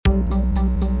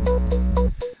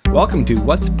Welcome to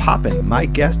What's Poppin'. My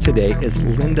guest today is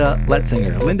Linda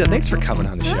Letsinger. Linda, thanks for coming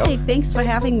on the show. Hi, thanks for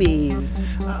having me.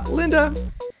 Linda,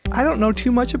 I don't know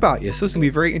too much about you, so this is going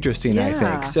to be very interesting, I think.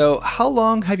 Yeah. So how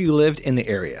long have you lived in the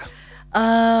area?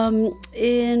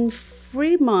 In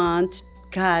Fremont,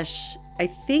 gosh, I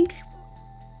think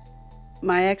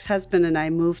my ex-husband and I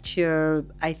moved here,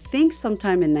 I think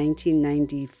sometime in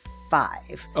 1995.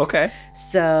 Okay.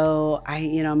 So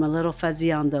I'm a little fuzzy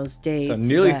on those dates. So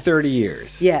nearly but 30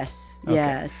 years. Yes, Okay.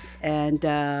 yes. And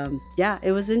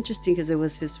it was interesting because it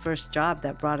was his first job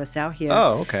that brought us out here.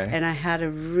 Oh, okay. And I had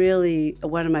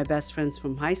one of my best friends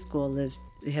from high school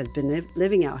has been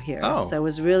living out here. Oh. So it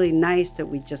was really nice that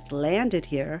we just landed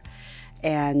here,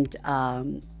 and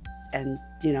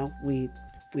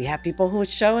we had people who would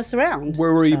show us around.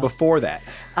 Where were you before that?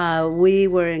 We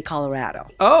were in Colorado.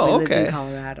 Oh, we lived okay. in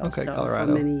Colorado. Okay, so Colorado.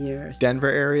 for many years. Denver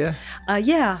area?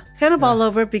 Yeah, kind of all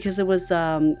over because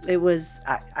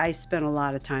I spent a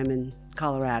lot of time in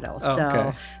Colorado. Oh, so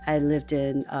okay. I lived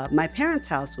in, my parents'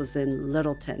 house was in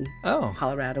Littleton, Oh.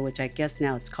 Colorado, which I guess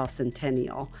now it's called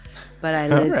Centennial. But I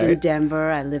lived in right.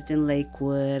 Denver, I lived in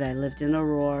Lakewood, I lived in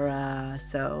Aurora,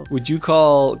 so. Would you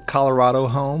call Colorado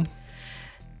home?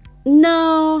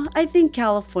 No, I think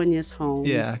California's home.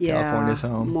 Yeah, California's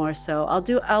home. More so.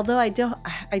 Although I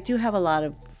do have a lot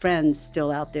of friends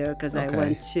still out there because I Okay.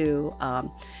 went to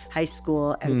high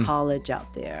school and college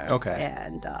out there. Okay.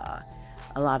 And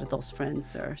a lot of those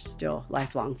friends are still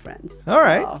lifelong friends. All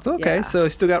right. So, Okay. yeah. So you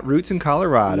still got roots in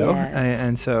Colorado. Yes.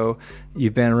 And so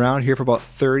you've been around here for about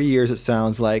 30 years, it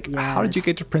sounds like. How did you Yes.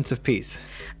 get to Prince of Peace?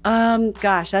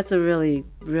 Gosh, that's a really,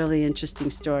 really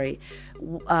interesting story.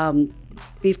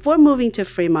 Before moving to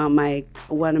Fremont,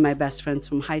 one of my best friends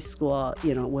from high school,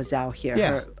 was out here.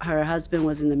 Yeah. Her husband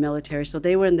was in the military, so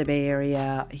they were in the Bay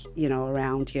Area,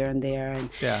 around here and there.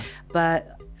 Yeah.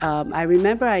 But I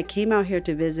remember I came out here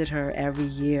to visit her every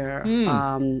year.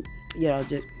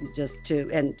 Just to,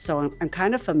 and so I'm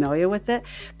kind of familiar with it.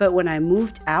 But when I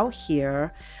moved out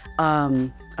here,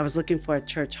 I was looking for a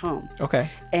church home. Okay.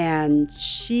 And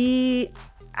she's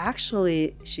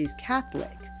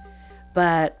Catholic.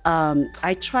 But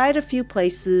I tried a few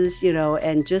places,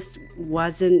 and just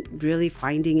wasn't really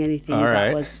finding anything All right.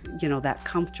 that was, that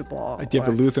comfortable. Do you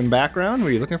have a Lutheran background? Were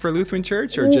you looking for a Lutheran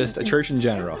church or just a church in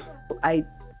general? I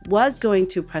was going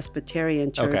to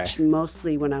Presbyterian church Okay.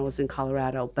 mostly when I was in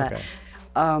Colorado, but Okay.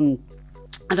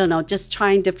 I don't know, just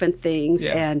trying different things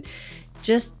Yeah. and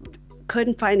just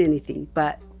couldn't find anything.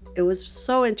 But it was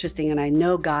so interesting, and I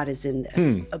know God is in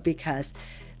this because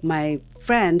my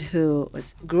friend who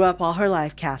grew up all her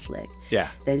life Catholic, Yeah.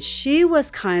 then she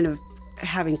was kind of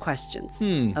having questions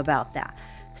about that.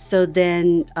 So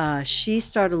then she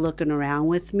started looking around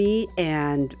with me,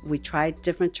 and we tried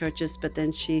different churches, but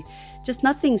then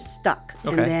nothing stuck.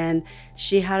 Okay. And then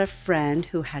she had a friend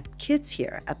who had kids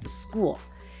here at the school.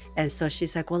 And so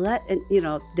she's like, well,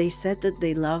 they said that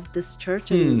they loved this church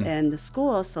and the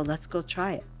school, so let's go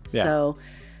try it. Yeah.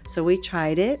 So we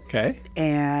tried it. Okay.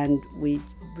 And we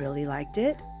really liked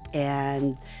it.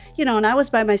 And, and I was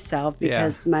by myself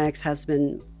because my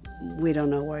ex-husband, we don't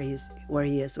know where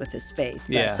he is with his faith.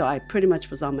 Yeah. So I pretty much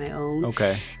was on my own.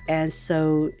 Okay. And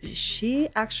so she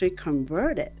actually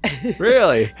converted.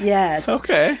 Really? Yes.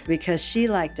 Okay. Because she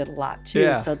liked it a lot too.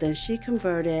 Yeah. So then she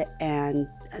converted, and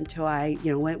until I,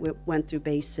 went through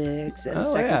basics and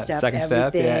Second step,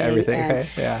 everything. yeah, everything. And, Okay.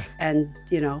 Yeah. And,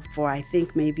 for I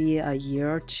think maybe a year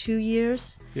or 2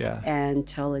 years. Yeah.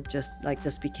 Until it just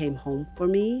this became home for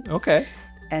me. Okay.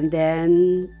 And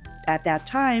then at that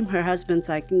time, her husband's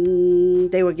like,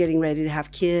 they were getting ready to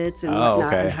have kids and whatnot.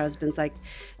 okay. And her husband's like,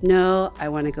 no, I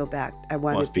want to go back. I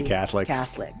want Wants to be Catholic.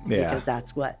 Catholic. Yeah. Because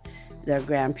that's what their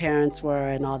grandparents were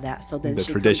and all that. So then The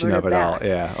she tradition of it converted all. back.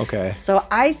 Yeah. Okay. So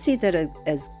I see that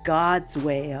as God's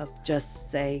way of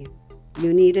just say,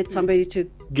 you needed somebody to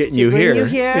Getting to you bring here. you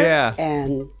here. Yeah.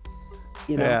 And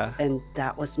Yeah. and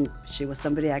she was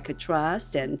somebody I could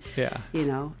trust, and Yeah.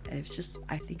 it's just,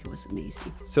 I think it was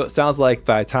amazing. So it sounds like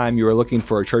by the time you were looking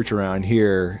for a church around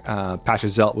here, Pastor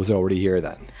Zelt was already here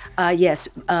then. Yes,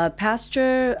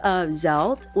 Pastor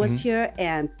Zelt was here,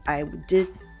 and I did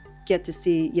get to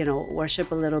see,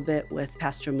 worship a little bit with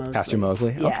Pastor Mosley. Pastor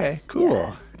Mosley? Yes, Okay, cool.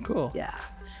 yes. Cool. Yeah.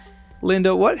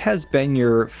 Linda, what has been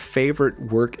your favorite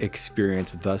work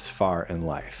experience thus far in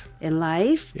life? In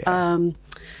life, Yeah.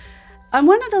 I'm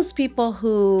one of those people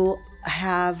who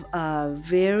have I'm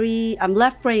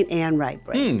left brain and right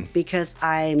brain because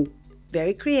I'm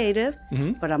very creative,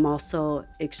 but I'm also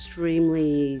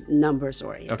extremely numbers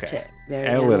oriented. Okay. Very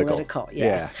Analytical.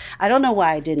 Yes. Yeah. I don't know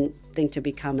why I didn't think to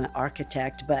become an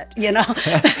architect, but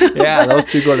Yeah, those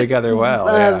two go together well.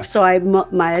 Yeah. So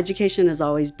my education has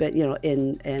always been,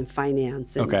 in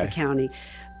finance and accounting.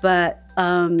 But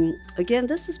again,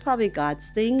 this is probably God's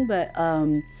thing, but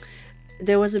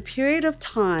there was a period of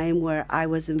time where I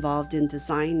was involved in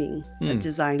designing,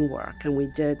 design work, and we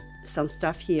did some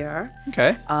stuff here.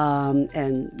 Okay.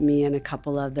 And me and a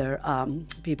couple other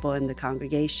people in the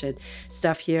congregation,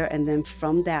 stuff here. And then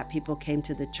from that, people came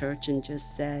to the church and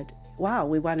just said, wow,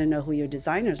 we want to know who your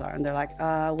designers are. And they're like,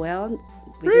 well,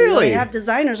 we didn't really have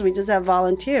designers, we just have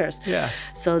volunteers. Yeah.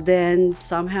 So then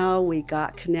somehow we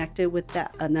got connected with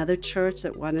another church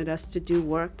that wanted us to do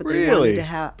work, but they wanted to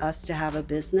have us to have a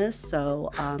business.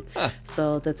 So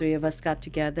so the three of us got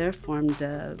together, formed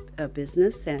a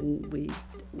business, and we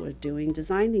were doing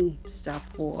designing stuff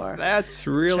for that's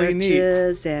really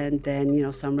churches, neat. and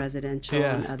then some residential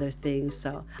and other things.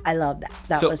 So I love that.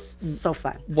 That was so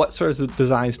fun. What sort of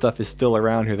design stuff is still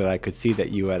around here that I could see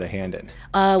that you had a hand in?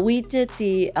 We did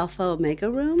the Alpha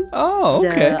Omega room. Oh,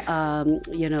 okay.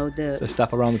 The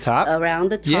stuff around the top.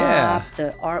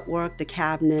 The artwork, the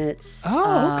cabinets.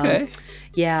 Oh, okay.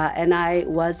 Yeah, and I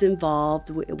was involved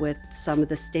with some of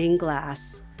the stained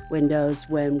glass windows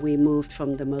when we moved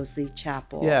from the Mosley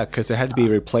Chapel. Yeah, because there had to be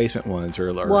replacement ones or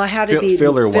it had to be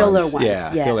filler ones.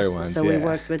 Yeah, yes. Filler ones. So we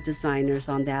worked with designers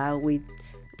on that. We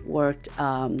worked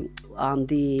on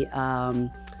the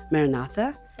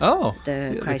Maranatha. Oh,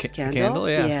 the Christ candle.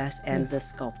 Yes, and the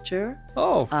sculpture.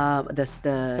 Oh,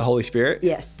 the Holy Spirit.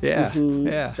 Yes. Yeah.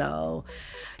 Yeah. So,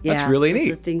 that's really neat.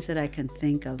 Those are things that I can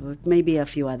think of. Maybe a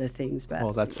few other things, but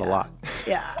well, that's a lot.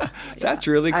 Yeah. That's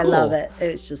really cool. I love it.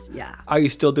 It's just Are you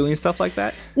still doing stuff like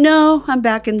that? No, I'm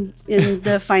back in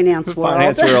the finance world.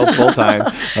 Finance world full time.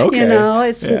 Okay.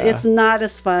 It's not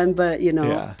as fun, but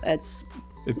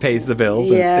it pays the bills.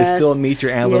 Yes. And it still meets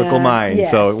your analytical mind,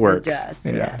 so it works. It does.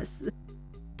 Yeah. Yes.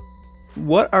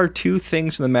 What are two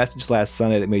things from the message last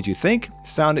Sunday that made you think,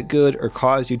 sounded good, or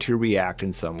caused you to react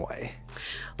in some way?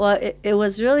 Well, it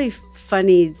was really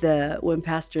funny when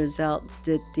Pastor Zelt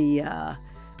did the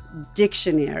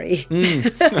dictionary.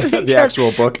 The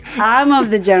actual book. I'm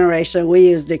of the generation we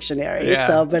use dictionaries,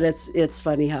 Yeah. but it's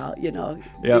funny how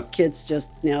the kids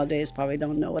just nowadays probably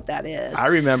don't know what that is. I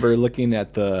remember looking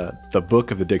at the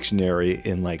book of the dictionary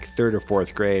in like 3rd or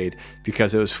 4th grade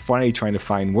because it was funny trying to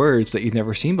find words that you'd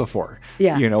never seen before.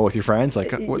 Yeah. With your friends,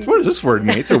 like, what does this word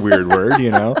mean? It's a weird word,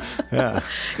 Yeah.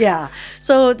 Yeah.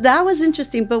 So that was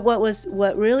interesting, but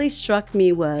what really struck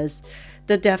me was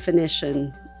the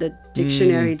definition. The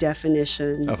dictionary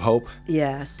definition of hope.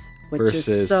 Yes. Which versus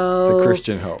is so, the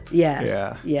Christian hope. Yes.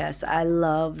 Yeah. Yes. I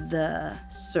love the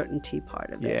certainty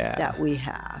part of it that we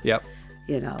have. Yep.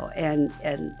 And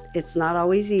it's not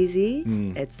always easy.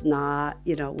 It's not,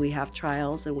 we have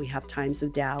trials and we have times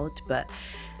of doubt, but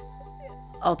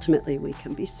ultimately we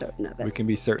can be certain of it. We can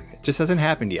be certain. It just hasn't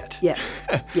happened yet. Yes.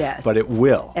 Yes. But it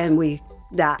will. And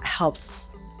that helps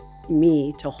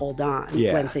me to hold on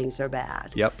when things are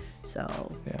bad. Yep.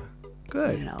 So,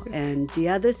 good. And the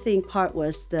other part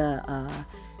was the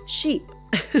sheep.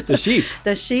 The sheep.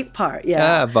 The sheep part,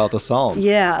 Yeah, about the psalm.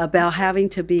 Yeah, about having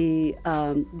to be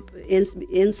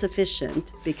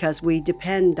insufficient because we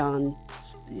depend on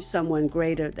someone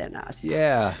greater than us.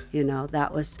 Yeah.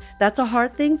 That's a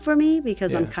hard thing for me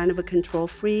because I'm kind of a control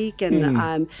freak and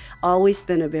I'm always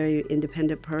been a very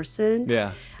independent person.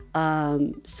 Yeah.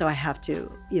 So I have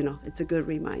to, it's a good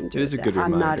reminder. It is a good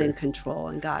reminder. I'm not in control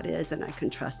and God is, and I can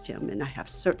trust him and I have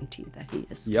certainty that he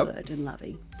is good and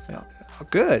loving. So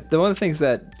good. One of the things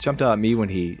that jumped out at me when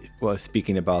he was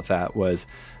speaking about that was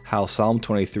how Psalm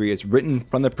 23 is written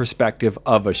from the perspective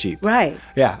of a sheep. Right.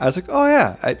 Yeah. I was like, oh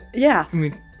yeah.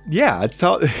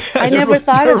 I never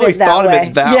thought of it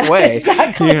that way.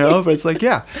 Exactly. But it's like,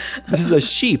 this is a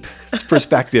sheep's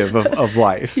perspective of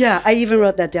life. Yeah, I even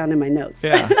wrote that down in my notes.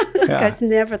 Yeah. I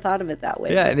never thought of it that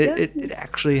way. Yeah, and it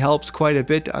actually helps quite a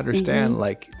bit to understand,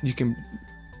 like, you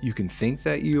can think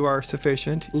that you are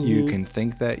sufficient. You can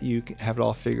think that you have it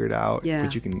all figured out. Yeah.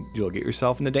 But you'll get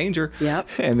yourself into danger. Yep.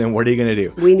 And then what are you going to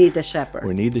do? We need the shepherd.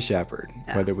 We need the shepherd,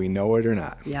 whether we know it or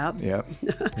not. Yep. Yep.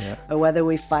 Or whether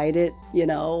we fight it,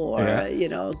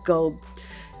 go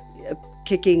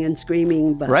kicking and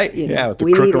screaming. But, right. With the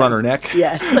we crook need around her neck.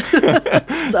 Yes.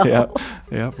 So. Yep.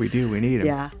 Yeah, we do. We need them.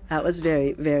 Yeah, that was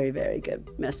very, very, very good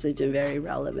message and very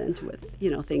relevant with,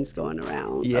 things going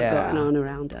on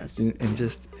around us. And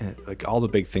just like all the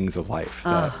big things of life,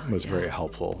 that was very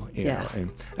helpful. You know?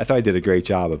 And I thought I did a great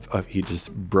job of he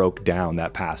just broke down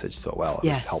that passage so well. It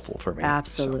was helpful for me.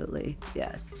 Absolutely. So.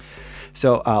 Yes.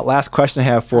 So last question I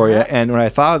have for you. And when I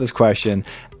thought of this question,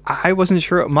 I wasn't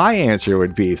sure what my answer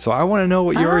would be. So I want to know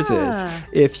what yours is.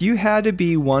 If you had to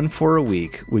be one for a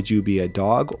week, would you be a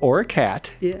dog or a cat?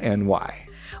 And why?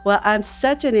 Well, I'm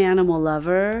such an animal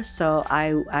lover, so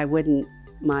I wouldn't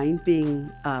mind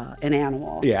being an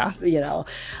animal. Yeah.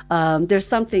 There's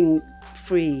something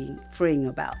freeing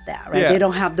about that, right? They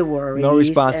don't have the worries. No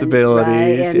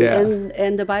responsibilities.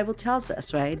 And the Bible tells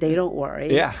us, right? They don't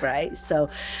worry. Right? So,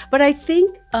 but I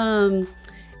think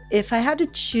if I had to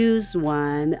choose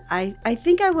one, I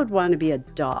think I would want to be a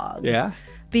dog. Yeah.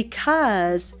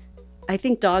 Because I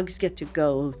think dogs get to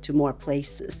go to more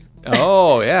places.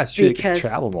 Oh, yeah. It's true. They get to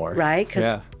travel more. Right?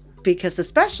 Because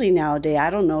especially nowadays, I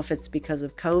don't know if it's because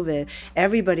of COVID,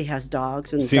 everybody has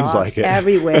dogs and Seems dogs like it.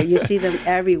 everywhere. You see them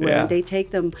everywhere. They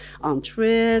take them on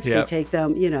trips. They take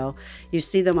them, you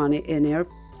see them in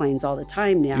airplanes all the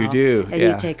time now. You do. And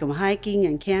you take them hiking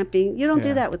and camping. You don't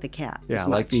do that with a cat. Yeah,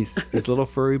 like these little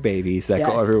furry babies that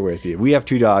go everywhere with you. We have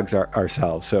 2 dogs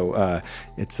ourselves. So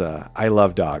I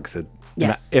love dogs.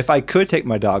 Yes. If I could take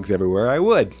my dogs everywhere, I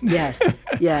would. Yes.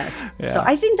 So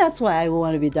I think that's why I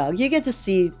want to be a dog. You get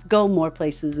to go more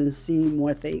places and see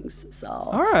more things. So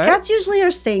all right. Cats usually are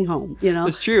staying home,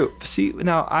 It's true. See,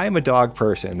 now I'm a dog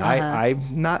person.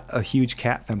 I'm not a huge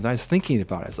cat fan, but I was thinking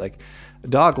about it. It's like,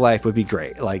 dog life would be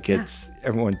great. Like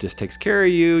everyone just takes care of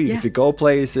you. You get to go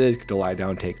places, get to lie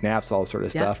down, take naps, all sort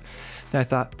of stuff. And I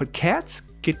thought, but cats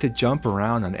get to jump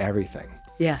around on everything.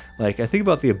 Yeah. Like I think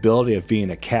about the ability of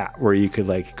being a cat where you could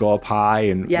like go up high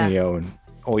and and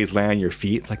always land on your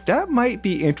feet. It's like that might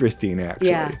be interesting actually.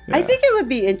 Yeah. I think it would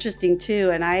be interesting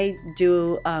too. And I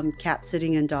do cat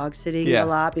sitting and dog sitting a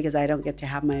lot because I don't get to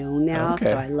have my own now.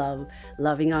 So I love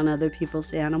loving on other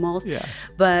people's animals. Yeah.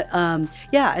 But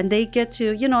and they get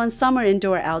to, and some are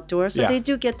indoor, outdoor. So they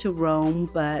do get to roam.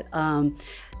 But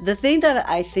the thing that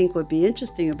I think would be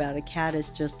interesting about a cat is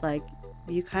just like,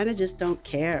 you kind of just don't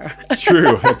care. It's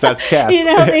true. That's cats.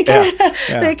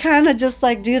 They kind of just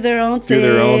like do their own thing.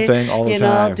 Do their own thing all the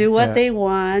time. Do what they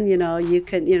want. You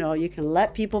can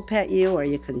let people pet you, or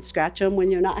you can scratch them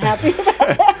when you're not happy about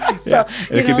that. So,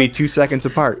 it could be 2 seconds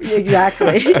apart.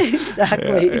 Exactly.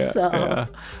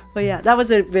 But that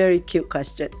was a very cute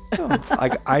question.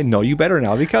 I know you better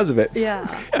now because of it. Yeah.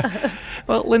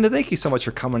 Well, Linda, thank you so much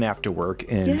for coming after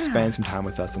work and spending some time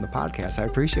with us on the podcast. I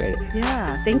appreciate it.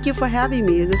 Yeah. Thank you for having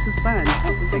me. This is fun.